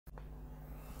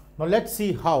Now let's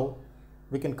see how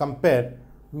we can compare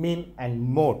mean and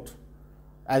mode.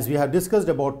 As we have discussed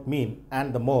about mean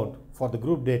and the mode for the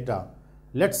group data,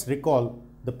 let's recall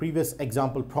the previous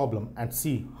example problem and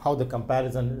see how the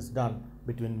comparison is done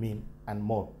between mean and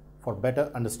mode for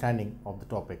better understanding of the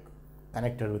topic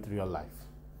connected with real life.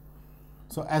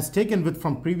 So as taken with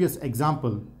from previous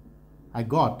example, I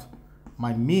got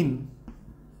my mean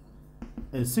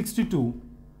is 62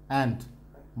 and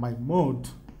my mode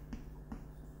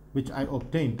which I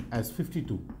obtained as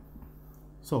 52.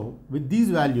 So with these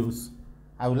values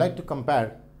I would like to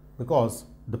compare, because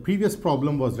the previous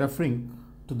problem was referring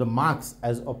to the marks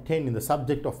as obtained in the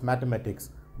subject of mathematics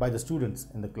by the students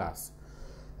in the class.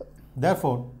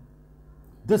 Therefore,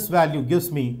 this value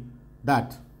gives me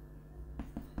that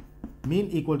mean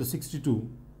equal to 62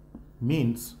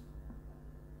 means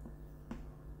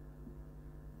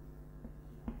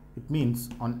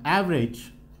on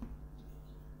average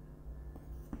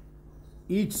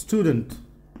each student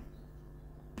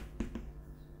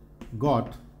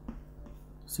got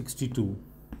 62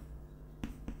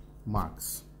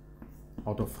 marks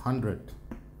out of 100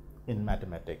 in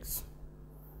mathematics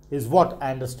is what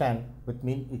I understand with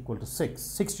mean equal to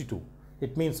 62.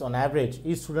 It means on average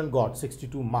each student got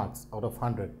 62 marks out of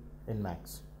 100 in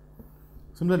maths.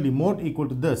 Similarly, mode equal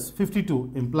to this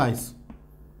 52 implies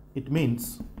it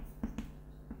means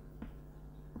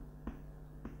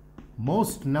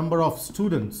most number of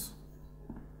students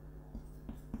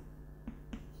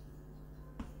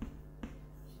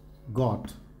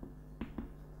got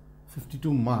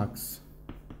 52 marks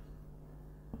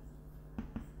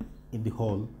in the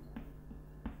whole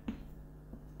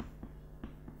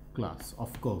class,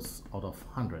 of course, out of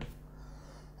 100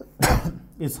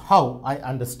 is how I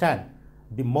understand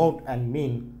the mode and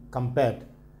mean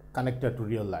connected to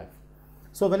real life.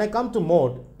 So when I come to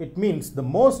mode, it means the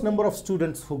most number of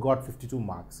students who got 52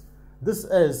 marks. This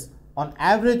is on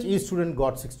average each student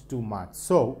got 62 marks.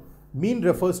 So mean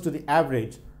refers to the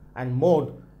average and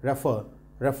mode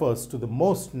refers to the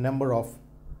most number of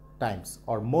times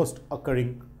or most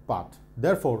occurring part.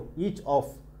 Therefore, each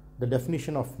of the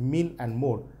definition of mean and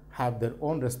mode have their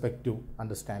own respective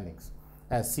understandings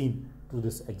as seen through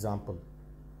this example.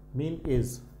 Mean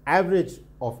is average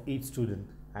of each student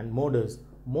and mode is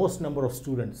most number of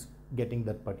students getting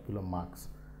that particular marks.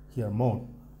 Here mode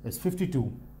is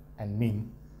 52 and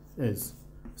mean is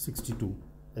 62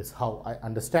 is how I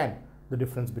understand the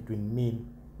difference between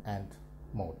mean and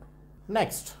mode.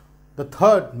 Next, the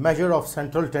third measure of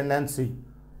central tendency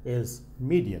is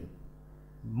median.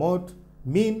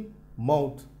 Mean,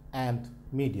 mode and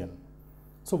median.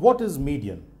 So what is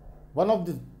median? One of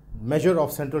the measure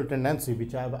of central tendency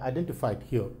which I have identified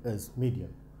here is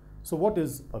median. So what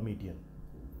is a median?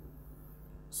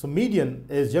 So median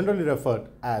is generally referred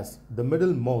as the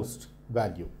middlemost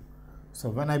value. So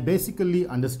when I basically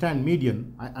understand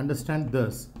median, I understand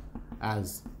this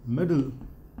as middlemost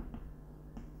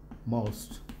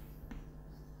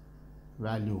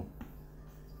value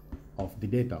of the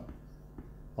data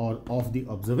or of the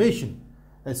observation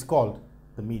is called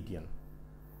the median.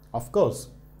 Of course,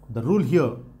 the rule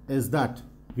here is that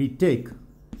we take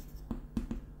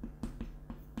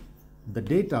the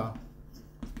data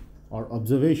or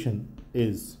observation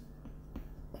is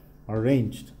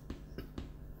arranged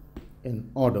in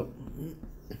order.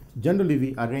 Generally,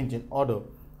 we arrange in order.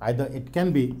 Either it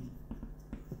can be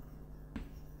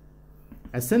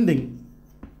ascending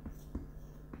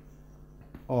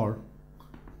or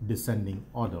descending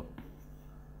order.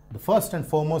 The first and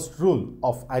foremost rule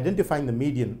of identifying the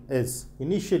median is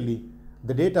initially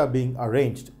the data being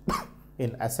arranged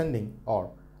in ascending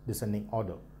or descending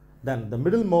order. Then the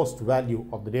middlemost value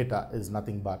of the data is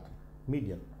nothing but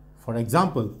median. For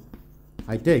example,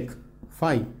 I take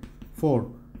 5,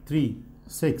 4, 3,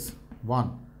 6,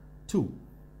 1, 2,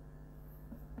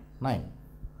 9.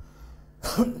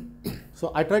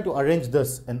 So I try to arrange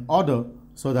this in order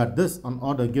so that this on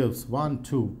order gives 1,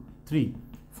 2, 3,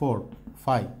 4,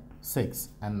 5, 6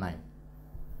 and 9.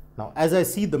 Now as I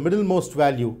see the middlemost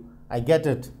value, I get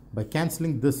it by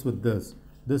cancelling this with this,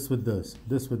 this with this,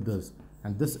 this with this,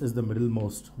 and this is the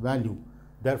middlemost value.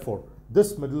 Therefore,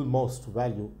 this middlemost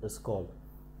value is called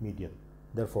median.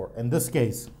 Therefore, in this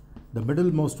case, the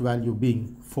middlemost value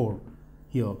being 4,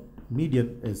 here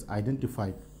median is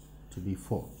identified to be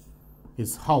 4,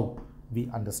 is how we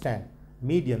understand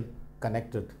median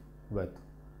connected with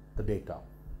the data,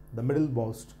 the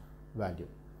middlemost value.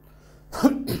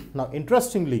 Now,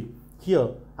 interestingly, here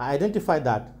I identify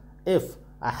that if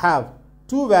I have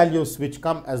two values which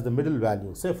come as the middle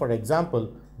value, say for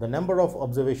example, the number of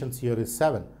observations here is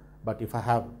 7, but if I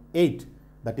have 8,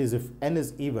 that is if n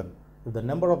is even, If the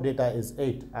number of data is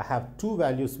 8, I have two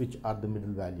values which are the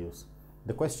middle values.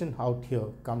 The question out here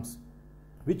comes,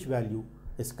 which value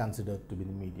is considered to be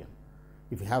the median?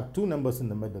 If you have two numbers in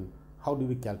the middle, how do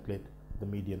we calculate the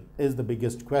median is the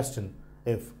biggest question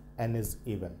if n is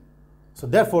even. So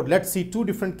therefore, let's see two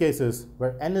different cases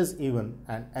where n is even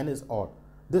and n is odd.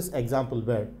 This example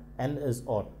where n is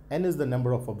odd. N is the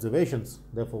number of observations.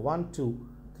 Therefore, 1, 2,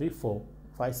 3, 4,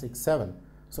 5, 6, 7.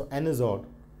 So n is odd.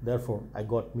 Therefore, I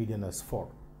got median as 4.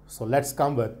 So let's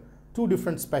come with two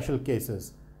different special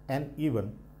cases, n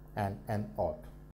even and n odd.